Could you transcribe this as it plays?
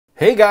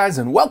Hey guys,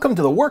 and welcome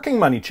to the Working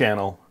Money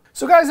channel.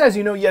 So guys, as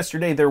you know,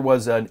 yesterday there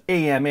was an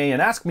AMA, an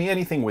Ask Me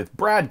Anything with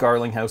Brad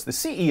Garlinghouse, the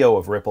CEO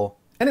of Ripple.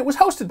 And it was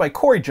hosted by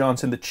Corey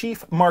Johnson, the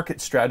chief market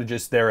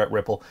strategist there at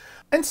Ripple.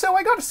 And so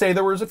I gotta say,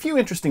 there was a few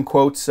interesting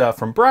quotes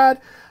from Brad.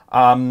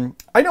 I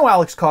know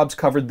Alex Cobb's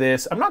covered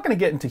this. I'm not gonna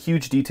get into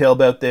huge detail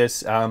about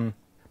this.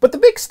 But the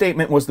big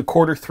statement was the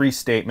Q3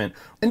 statement.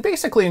 And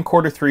basically in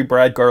Q3,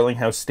 Brad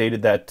Garlinghouse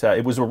stated that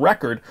it was a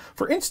record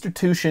for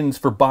institutions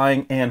for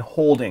buying and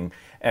holding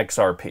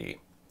XRP.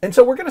 And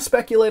so we're going to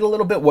speculate a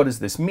little bit. What does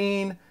this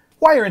mean?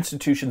 Why are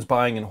institutions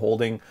buying and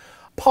holding?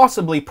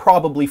 Possibly,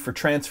 probably for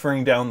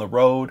transferring down the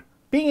road.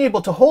 Being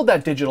able to hold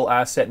that digital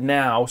asset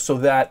now so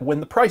that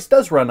when the price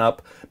does run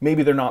up,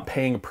 maybe they're not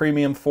paying a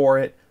premium for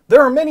it.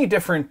 There are many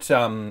different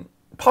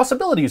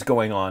possibilities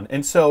going on.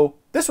 And so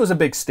this was a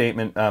big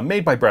statement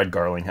made by Brad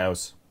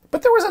Garlinghouse.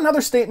 But there was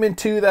another statement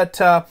too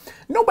that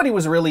nobody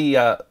was really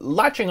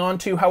latching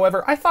onto.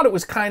 However, I thought it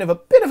was kind of a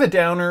bit of a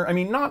downer. I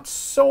mean, not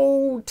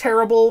so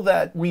terrible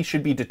that we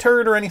should be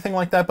deterred or anything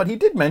like that, but he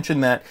did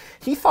mention that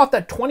he thought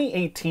that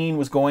 2018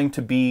 was going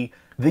to be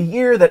the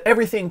year that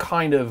everything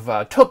kind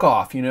of took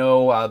off. You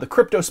know, the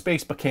crypto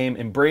space became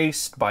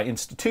embraced by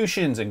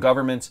institutions and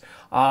governments,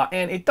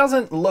 and it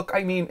doesn't look,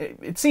 I mean,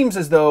 it seems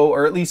as though,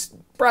 or at least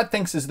Brad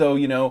thinks as though,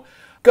 you know,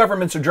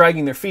 governments are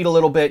dragging their feet a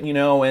little bit, you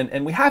know,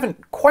 and we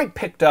haven't quite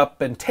picked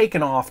up and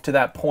taken off to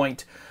that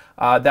point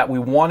that we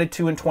wanted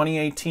to in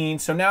 2018.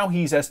 So now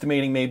he's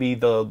estimating maybe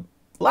the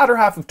latter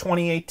half of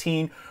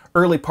 2018,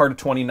 early part of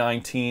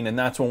 2019, and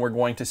that's when we're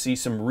going to see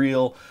some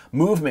real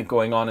movement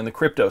going on in the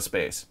crypto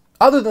space.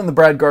 Other than the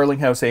Brad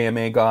Garlinghouse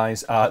AMA,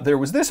 guys, there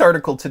was this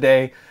article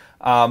today,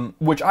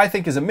 which I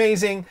think is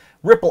amazing.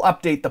 Ripple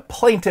update, the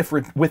plaintiff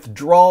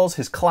withdraws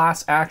his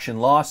class action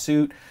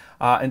lawsuit.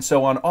 And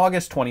so on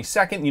August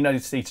 22nd, the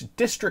United States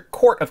District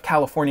Court of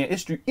California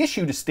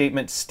issued a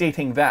statement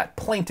stating that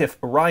plaintiff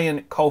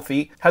Ryan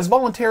Coffey has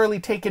voluntarily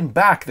taken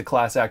back the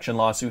class action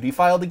lawsuit he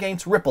filed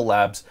against Ripple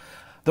Labs.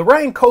 The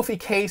Ryan Coffey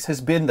case has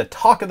been the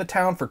talk of the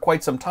town for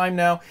quite some time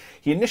now.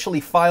 He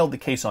initially filed the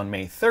case on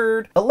May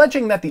 3rd,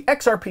 alleging that the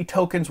XRP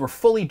tokens were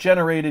fully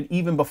generated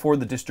even before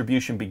the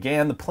distribution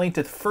began. The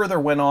plaintiff further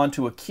went on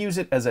to accuse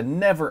it as a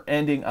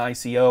never-ending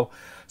ICO.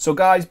 So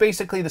guys,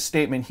 basically the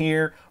statement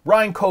here,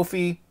 Ryan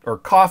Coffey, or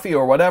Coffey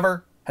or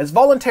whatever, has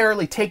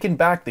voluntarily taken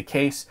back the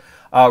case,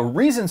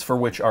 reasons for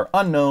which are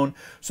unknown.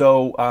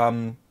 So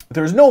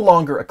there's no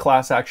longer a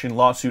class action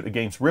lawsuit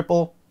against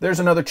Ripple. There's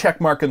another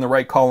check mark in the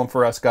right column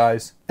for us,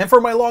 guys. And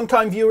for my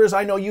longtime viewers,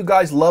 I know you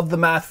guys love the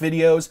math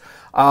videos.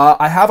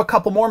 I have a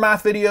couple more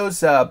math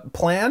videos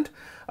planned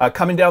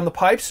coming down the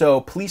pipe,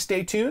 so please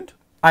stay tuned.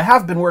 I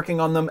have been working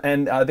on them,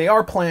 and they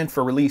are planned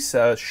for release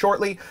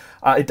shortly.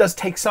 It does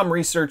take some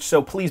research,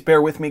 so please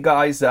bear with me,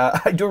 guys.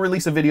 I do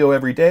release a video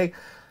every day,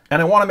 and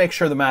I want to make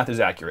sure the math is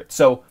accurate.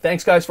 So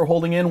thanks, guys, for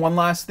holding in. One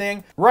last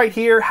thing. Right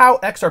here, how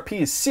XRP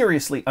is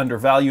seriously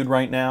undervalued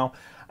right now.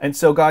 And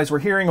so, guys, we're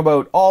hearing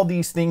about all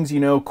these things, you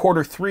know,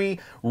 Q3,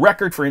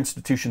 record for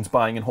institutions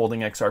buying and holding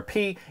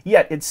XRP,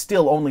 yet it's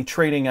still only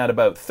trading at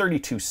about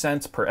 32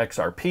 cents per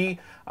XRP.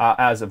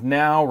 As of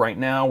now, right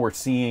now, we're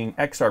seeing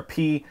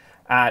XRP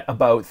at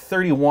about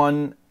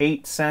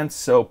 31.8 cents,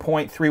 so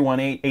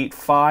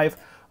 0.31885,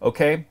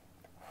 okay?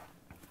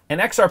 And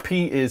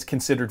XRP is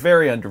considered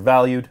very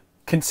undervalued.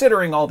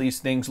 Considering all these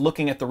things,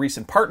 looking at the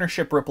recent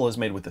partnership Ripple has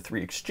made with the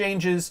 3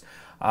 exchanges,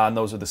 and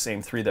those are the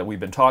same 3 that we've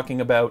been talking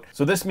about.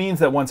 So this means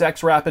that once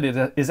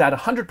XRapid is at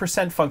 100%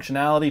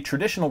 functionality,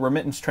 traditional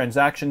remittance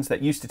transactions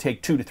that used to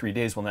take 2 to 3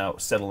 days will now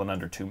settle in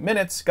under 2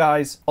 minutes,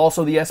 guys.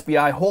 Also, the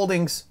SBI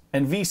Holdings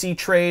and VC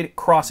Trade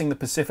crossing the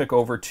Pacific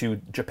over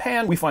to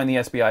Japan. We find the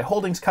SBI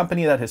Holdings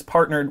company that has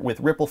partnered with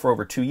Ripple for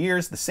over 2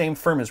 years. The same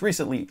firm has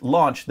recently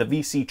launched the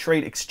VC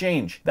Trade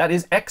Exchange. That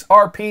is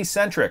XRP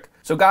centric.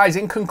 So guys,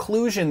 in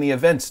conclusion, the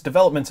events,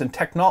 developments, and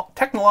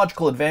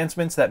technological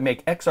advancements that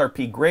make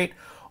XRP great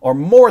are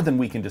more than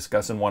we can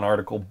discuss in one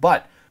article,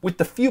 but with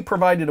the few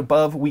provided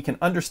above, we can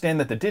understand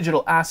that the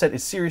digital asset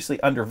is seriously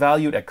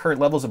undervalued at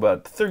current levels of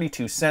about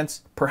 32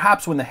 cents.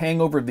 Perhaps when the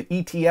hangover of the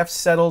ETF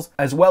settles,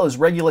 as well as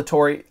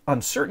regulatory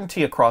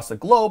uncertainty across the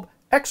globe,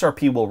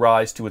 XRP will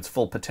rise to its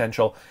full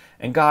potential.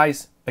 And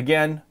guys,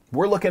 again,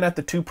 we're looking at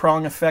the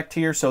two-prong effect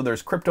here. So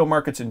there's crypto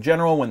markets in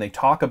general. When they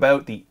talk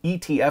about the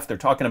ETF, they're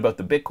talking about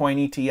the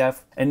Bitcoin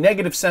ETF. And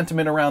negative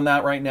sentiment around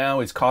that right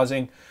now is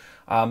causing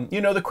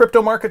you know, the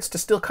crypto markets to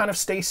still kind of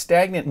stay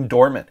stagnant and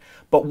dormant.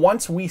 But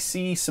once we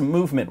see some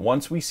movement,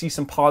 once we see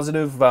some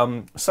positive,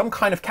 some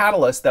kind of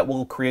catalyst that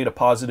will create a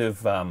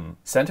positive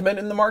sentiment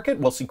in the market,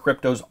 we'll see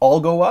cryptos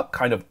all go up,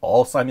 kind of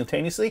all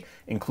simultaneously,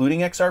 including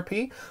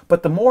XRP.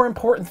 But the more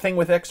important thing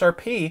with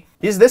XRP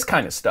is this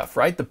kind of stuff,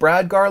 right? The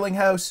Brad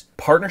Garlinghouse,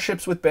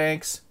 partnerships with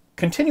banks,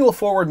 continual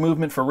forward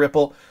movement for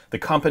Ripple, the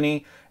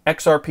company,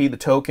 XRP, the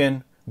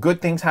token,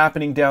 good things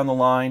happening down the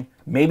line.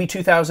 Maybe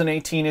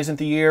 2018 isn't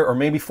the year, or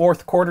maybe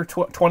fourth quarter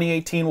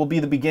 2018 will be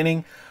the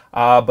beginning.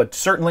 But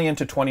certainly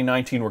into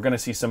 2019, we're going to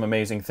see some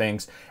amazing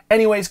things.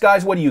 Anyways,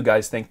 guys, what do you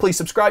guys think? Please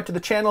subscribe to the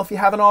channel if you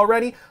haven't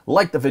already.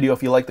 Like the video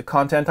if you like the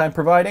content I'm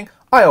providing.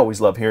 I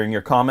always love hearing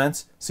your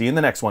comments. See you in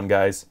the next one,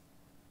 guys.